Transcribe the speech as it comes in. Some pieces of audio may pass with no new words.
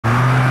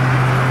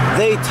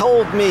They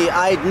told me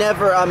I'd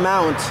never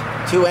amount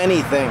to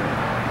anything.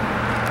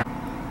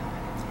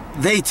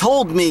 They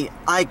told me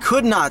I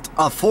could not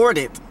afford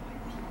it.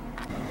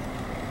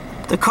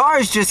 The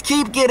cars just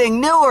keep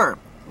getting newer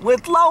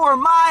with lower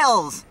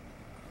miles.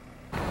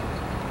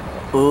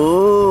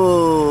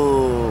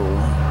 Ooh.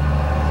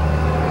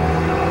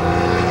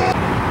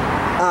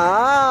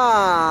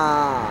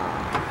 Ah.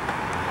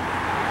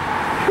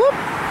 Whoop.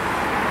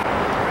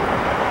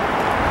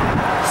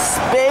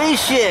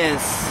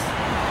 Spacious.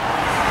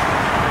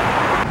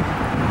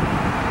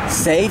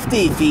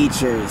 Safety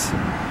features.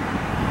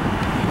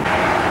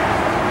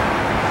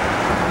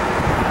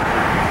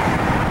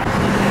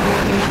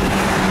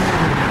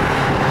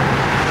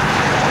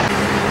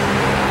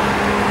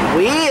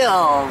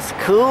 Wheels,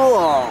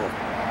 cool.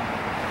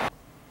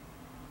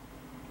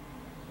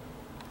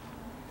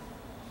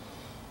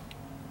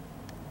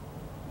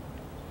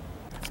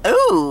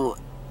 Ooh,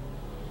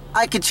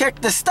 I could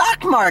check the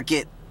stock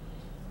market.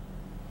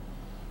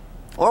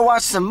 Or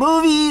watch some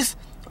movies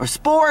or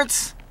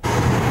sports.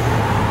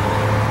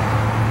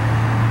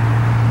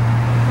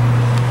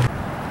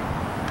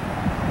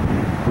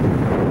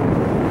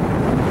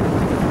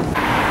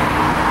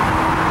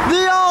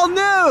 The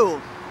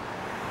all-new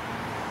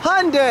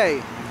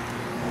Hyundai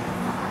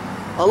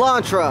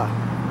Elantra.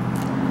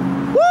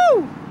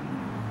 Woo!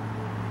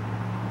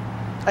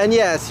 And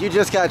yes, you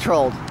just got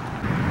trolled.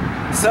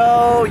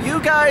 So you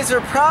guys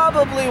are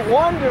probably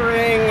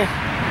wondering,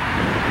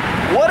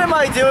 what am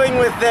I doing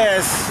with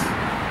this?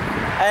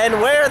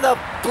 And where the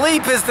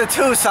bleep is the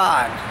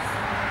Tucson?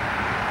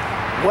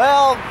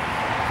 Well,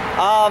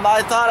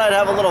 I thought I'd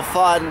have a little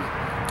fun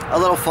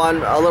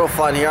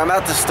here. I'm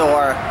at the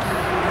store.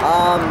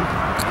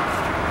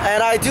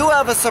 And I do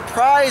have a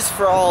surprise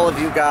for all of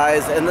you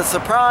guys, and the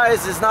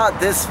surprise is not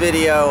this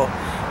video,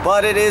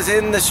 but it is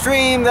in the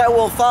stream that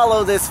will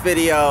follow this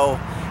video,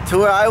 to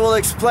where I will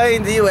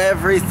explain to you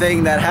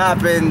everything that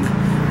happened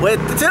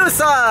with the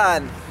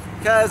Tucson,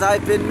 because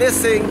I've been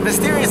missing,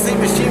 mysteriously,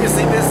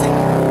 mischievously missing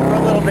for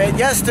a little bit.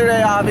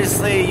 Yesterday,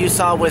 obviously, you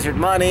saw Wizard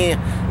Money.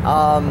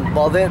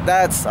 Well,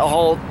 that's a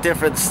whole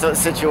different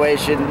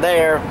situation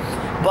there.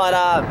 But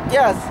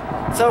yes,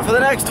 so for the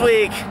next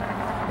week,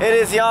 it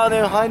is the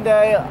all-new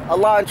Hyundai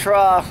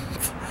Elantra.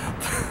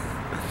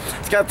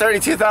 It's got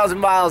 32,000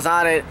 miles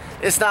on it.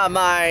 It's not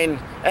mine.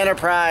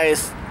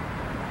 Enterprise.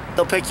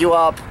 They'll pick you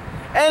up.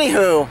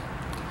 Anywho,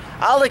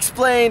 I'll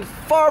explain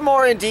far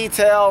more in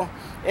detail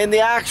in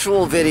the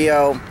actual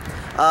video.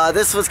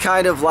 This was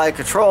kind of like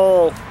a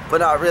troll,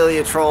 but not really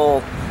a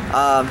troll.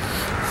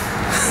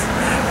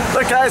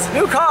 Look guys,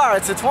 new car.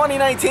 It's a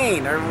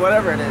 2019 or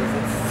whatever it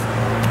is.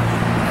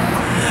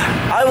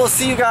 I will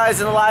see you guys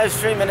in the live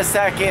stream in a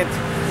second.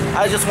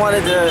 I just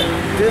wanted to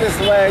do this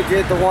the way I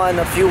did the one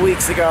a few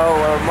weeks ago,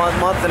 or a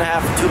month and a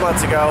half, 2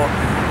 months ago.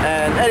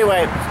 And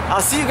anyway,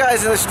 I'll see you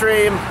guys in the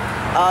stream.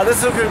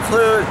 This will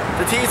conclude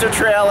the teaser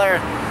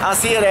trailer. I'll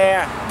see you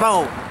there.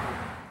 Boom.